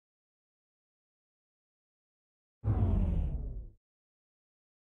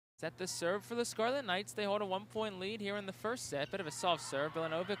Set the serve for the Scarlet Knights. They hold a 1-point lead here in the first set. Bit of a soft serve.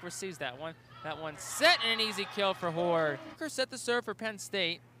 Bilanovic receives that one. That one set and an easy kill for Horde. Rutgers set the serve for Penn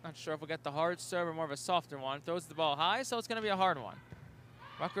State. Not sure if we'll get the hard serve or more of a softer one. Throws the ball high, so it's going to be a hard one.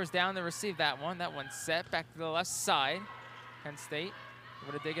 Rutgers down to receive that one. That one set back to the left side. Penn State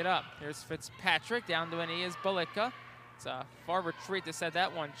able to dig it up. Here's Fitzpatrick. Down to an E is Balika. It's a far retreat to set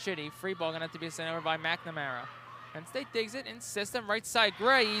that one. Chitty. Free ball going to have to be sent over by McNamara. Penn State digs it in system. Right side,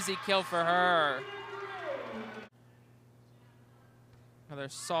 Gray. Easy kill for her. Another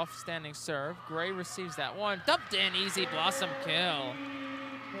soft standing serve. Gray receives that one. Dumped in. Easy Blossom kill.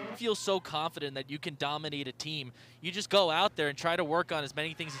 You feel so confident that you can dominate a team. You just go out there and try to work on as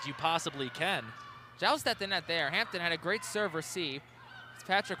many things as you possibly can. Joust at the net there. Hampton had a great serve receive.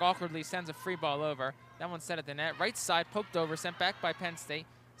 Patrick awkwardly sends a free ball over. That one set at the net. Right side poked over. Sent back by Penn State.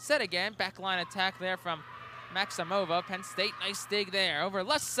 Set again. Backline attack there from Maximova. Penn State, nice dig there. Over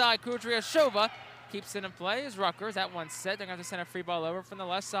left side, Kudryashova keeps it in play as Rutgers. That one's set. They're going to have to send a free ball over from the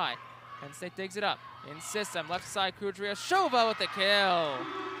left side. Penn State digs it up. In system, left side, Kudryashova with the kill.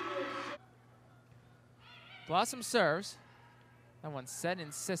 Blossom serves. That one's set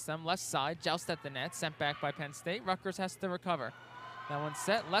in system, left side, Joust at the net. Sent back by Penn State. Rutgers has to recover. That one's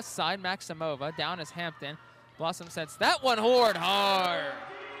set, left side, Maximova. Down is Hampton. Blossom sets that one hard.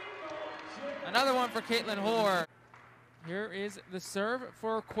 Another one for Caitlin Horde. Here is the serve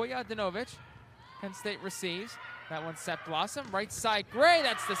for Koyadinovic. Penn State receives. That one set Blossom. Right side, Gray.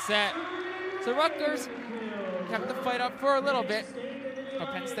 That's the set. So Rutgers kept the fight up for a little bit.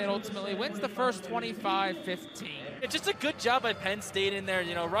 But Penn State ultimately wins the first 25-15. It's just a good job by Penn State in there.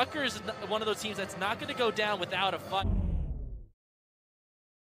 You know, Rutgers is one of those teams that's not going to go down without a fight.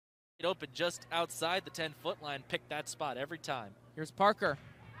 It opened just outside the 10-foot line. Pick that spot every time. Here's Parker.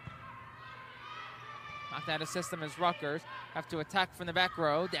 Knocked out of system as Rutgers have to attack from the back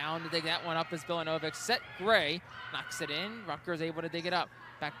row. Down to dig that one up as Bilanovic. Set Gray. Knocks it in. Rutgers able to dig it up.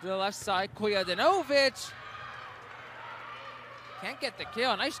 Back to the left side. Koyadinovic. Can't get the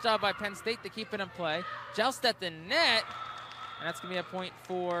kill. Nice job by Penn State to keep it in play. Joust at the net. And that's going to be a point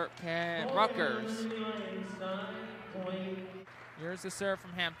for Rutgers. Here's the serve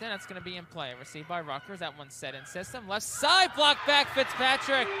from Hampton. That's going to be in play. Received by Rutgers. That one's set in system. Left side block back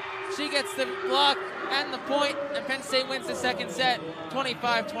Fitzpatrick. She gets the block and the point, and Penn State wins the second set,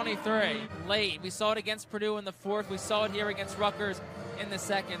 25-23. Late. We saw it against Purdue in the fourth. We saw it here against Rutgers in the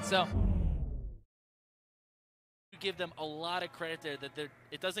second. So you give them a lot of credit there that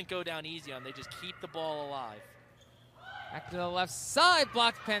it doesn't go down easy on. They just keep the ball alive. Back to the left side,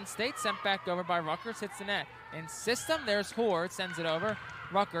 blocked Penn State, sent back over by Rutgers, hits the net. In system, there's Horde, sends it over.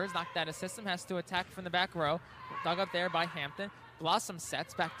 Rutgers, knocked out of system, has to attack from the back row. Dug up there by Hampton. Blossom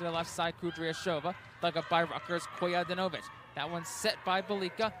sets, back to the left side, Kudryashova. Dug up by Rutgers, Koyadinovic. That one's set by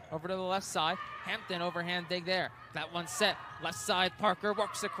Balika, over to the left side. Hampton, overhand dig there. That one's set, left side, Parker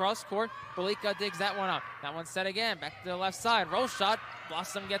works across court. Balika digs that one up. That one's set again, back to the left side. Roll shot,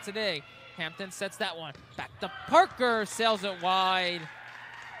 Blossom gets a dig. Hampton sets that one. Back to Parker, sails it wide.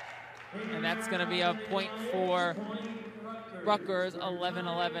 And that's going to be a point for Rutgers,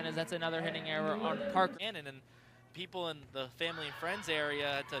 11-11, as that's another hitting error on Parker. And people in the family and friends area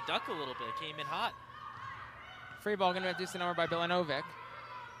had to duck a little bit. Came in hot. Free ball going to be decent over by Bilanovic.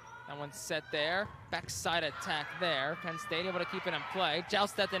 That one's set there. Backside attack there. Penn State able to keep it in play.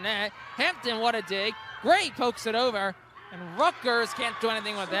 Joust at the net. Hampton, what a dig. Gray pokes it over. And Rutgers can't do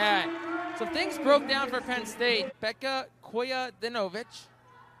anything with that. So things broke down for Penn State. Becca Koyadinovic,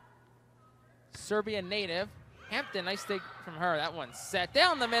 Serbian native. Hampton, nice dig from her. That one's set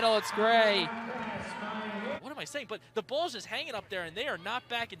down the middle. It's Gray. What am I saying? But the ball's just hanging up there, and they are not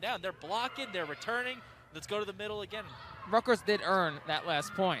backing down. They're blocking. They're returning. Let's go to the middle again. Rutgers did earn that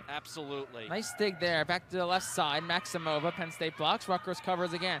last point. Absolutely. Nice dig there. Back to the left side. Maximova. Penn State blocks. Rutgers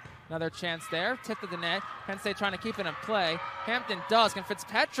covers again. Another chance there. Tip to the net. Penn State trying to keep it in play. Hampton does. Can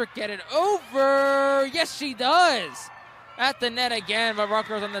Fitzpatrick get it over? Yes, she does. At the net again, but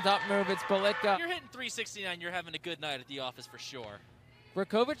Rutgers on the top move. It's Balika. You're hitting 369. You're having a good night at the office for sure.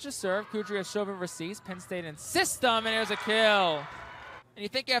 Rakovic to serve. Kudryashova receives. Penn State in system, and there's a kill. And you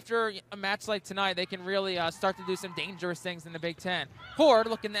think after a match like tonight, they can really start to do some dangerous things in the Big Ten. Horde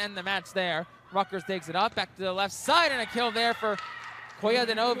looking to end the match there. Rutgers digs it up, back to the left side, and a kill there for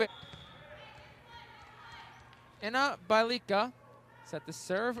Koyadinovic. Ina Balika set the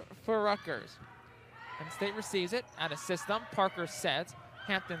serve for Rutgers. Penn State receives it out of system. Parker sets.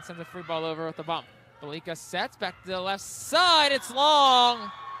 Hampton sends a free ball over with a bump. Balika sets, back to the left side. It's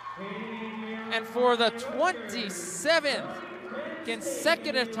long. And for the 27th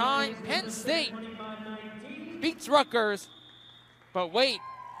consecutive time, Penn State beats Rutgers. But wait,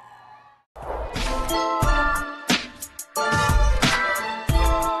 Penn.